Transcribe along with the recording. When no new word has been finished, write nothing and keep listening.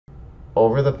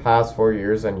Over the past 4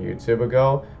 years on YouTube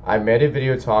ago, I made a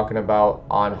video talking about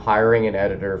on hiring an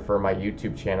editor for my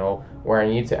YouTube channel where I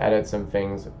need to edit some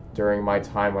things during my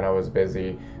time when I was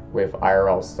busy with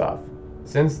IRL stuff.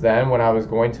 Since then, when I was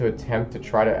going to attempt to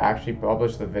try to actually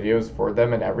publish the videos for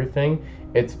them and everything,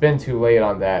 it's been too late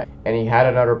on that, and he had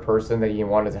another person that he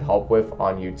wanted to help with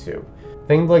on YouTube.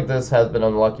 Things like this has been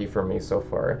unlucky for me so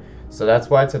far, so that's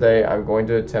why today I'm going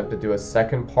to attempt to do a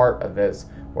second part of this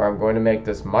where I'm going to make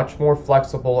this much more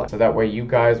flexible so that way you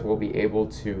guys will be able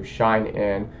to shine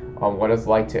in on what it's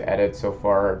like to edit so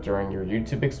far during your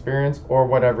YouTube experience or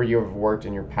whatever you have worked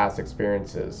in your past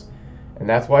experiences. And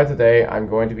that's why today I'm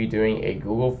going to be doing a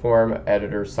Google Form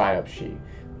editor sign-up sheet.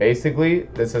 Basically,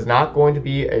 this is not going to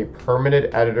be a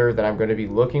permanent editor that I'm going to be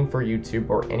looking for YouTube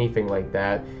or anything like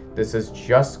that. This is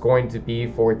just going to be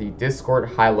for the Discord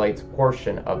highlights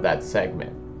portion of that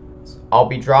segment. I'll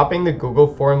be dropping the Google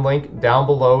Form link down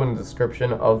below in the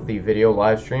description of the video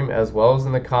live stream, as well as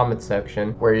in the comment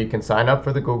section where you can sign up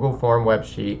for the Google Form web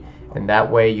sheet, and that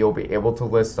way you'll be able to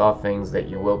list off things that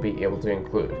you will be able to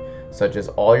include, such as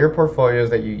all your portfolios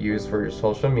that you use for your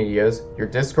social medias, your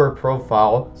Discord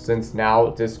profile, since now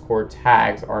Discord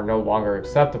tags are no longer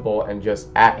acceptable and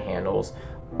just @handles.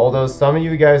 Although some of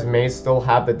you guys may still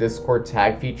have the Discord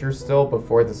tag feature still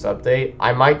before this update,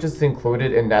 I might just include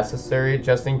it if necessary,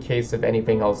 just in case if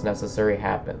anything else necessary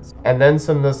happens. And then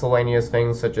some miscellaneous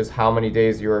things such as how many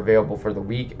days you're available for the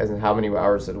week and how many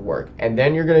hours at work. And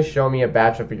then you're going to show me a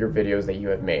batch of your videos that you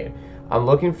have made. I'm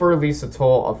looking for at least a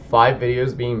total of 5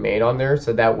 videos being made on there,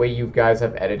 so that way you guys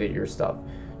have edited your stuff.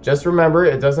 Just remember,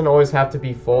 it doesn't always have to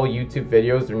be full YouTube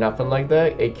videos or nothing like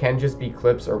that. It can just be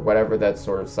clips or whatever that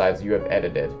sort of size you have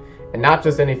edited. And not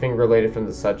just anything related from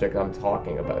the subject I'm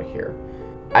talking about here.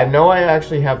 I know I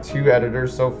actually have 2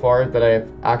 editors so far that I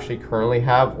actually currently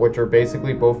have, which are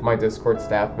basically both my Discord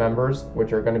staff members,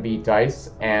 which are going to be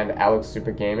Dice and Alex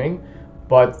Super Gaming.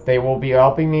 But they will be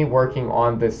helping me working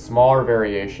on the smaller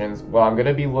variations. Well, I'm going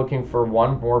to be looking for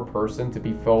one more person to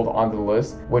be filled on the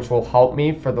list, which will help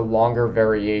me for the longer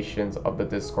variations of the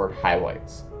Discord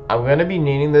highlights. I'm going to be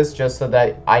needing this just so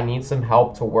that I need some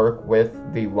help to work with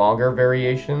the longer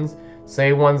variations,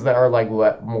 say ones that are like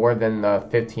more than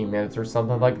 15 minutes or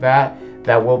something like that,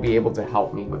 that will be able to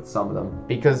help me with some of them.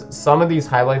 Because some of these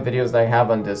highlight videos that I have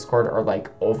on Discord are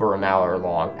like over an hour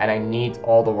long, and I need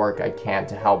all the work I can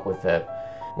to help with it.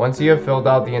 Once you have filled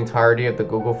out the entirety of the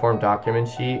Google Form document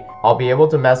sheet, I'll be able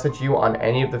to message you on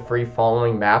any of the free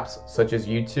following maps, such as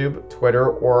YouTube,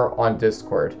 Twitter, or on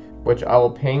Discord, which I will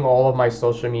ping all of my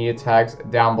social media tags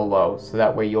down below, so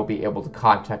that way you'll be able to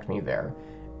contact me there.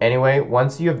 Anyway,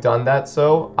 once you have done that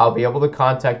I'll be able to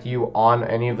contact you on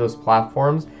any of those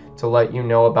platforms to let you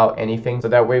know about anything, so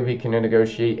that way we can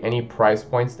negotiate any price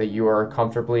points that you are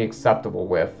comfortably acceptable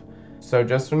with. So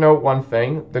just to note one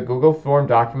thing, the Google Form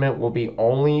document will be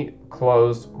only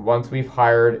closed once we've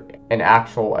hired an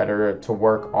actual editor to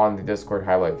work on the Discord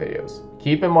highlight videos.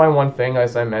 Keep in mind one thing,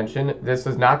 as I mentioned, this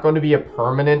is not going to be a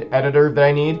permanent editor that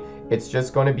I need, it's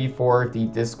just going to be for the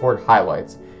Discord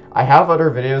highlights. I have other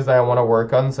videos that I want to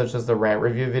work on, such as the rant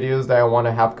review videos that I want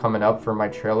to have coming up for my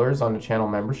trailers on the channel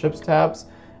memberships tabs,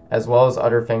 as well as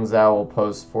other things that I will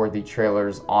post for the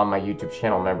trailers on my YouTube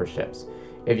channel memberships.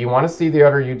 If you want to see the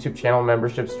other YouTube channel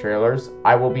memberships trailers,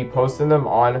 I will be posting them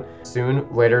on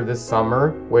soon later this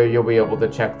summer, where you'll be able to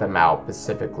check them out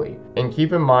specifically. And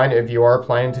keep in mind, if you are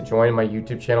planning to join my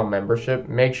YouTube channel membership,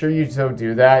 make sure you so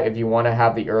do that if you want to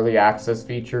have the early access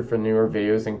feature for newer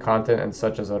videos and content and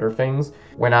such as other things,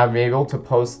 when I'm able to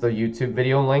post the YouTube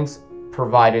video links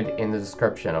provided in the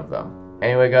description of them.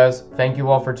 Anyway guys, thank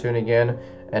you all for tuning in,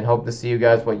 and hope to see you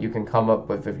guys what you can come up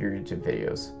with your YouTube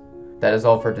videos. That is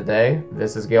all for today.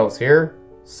 This is Gales here,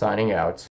 signing out.